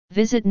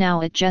Visit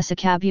now at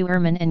Jessica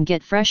Buerman and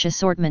get fresh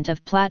assortment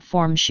of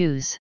platform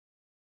shoes.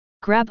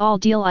 Grab all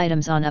deal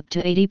items on up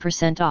to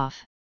 80%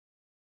 off.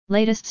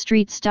 Latest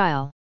street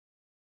style.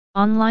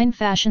 Online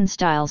fashion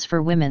styles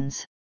for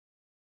women's.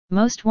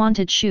 Most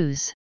wanted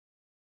shoes.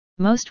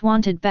 Most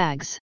wanted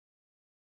bags.